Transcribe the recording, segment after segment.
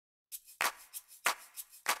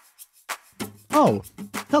Oh,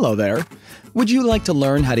 hello there. Would you like to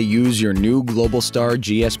learn how to use your new Globalstar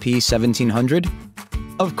GSP 1700?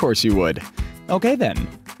 Of course you would. Okay then.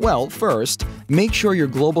 Well, first, make sure your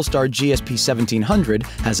Globalstar GSP 1700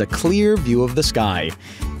 has a clear view of the sky.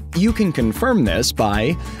 You can confirm this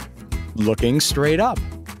by looking straight up.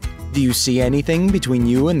 Do you see anything between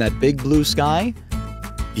you and that big blue sky?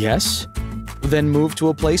 Yes? Then move to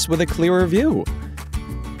a place with a clearer view.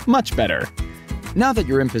 Much better. Now that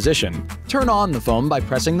you're in position, turn on the phone by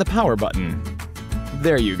pressing the power button.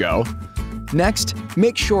 There you go. Next,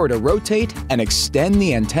 make sure to rotate and extend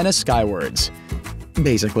the antenna skywards.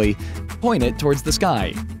 Basically, point it towards the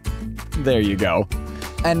sky. There you go.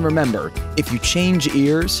 And remember, if you change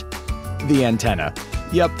ears, the antenna.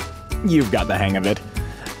 Yep, you've got the hang of it.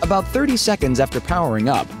 About 30 seconds after powering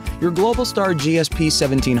up, your Globalstar GSP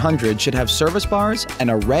 1700 should have service bars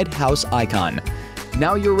and a red house icon.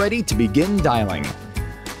 Now you're ready to begin dialing.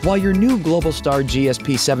 While your new Globalstar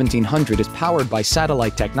GSP 1700 is powered by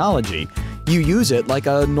satellite technology, you use it like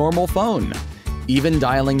a normal phone. Even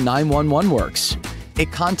dialing 911 works.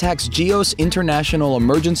 It contacts GEOS International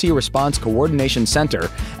Emergency Response Coordination Center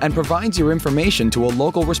and provides your information to a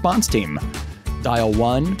local response team. Dial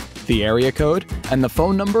 1, the area code, and the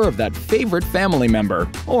phone number of that favorite family member,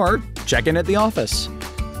 or check in at the office.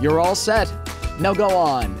 You're all set. Now go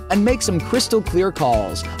on and make some crystal clear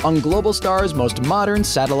calls on Globalstar's most modern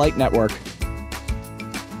satellite network.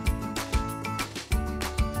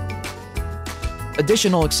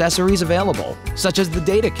 Additional accessories available, such as the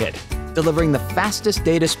Data Kit, delivering the fastest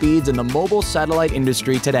data speeds in the mobile satellite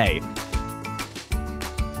industry today.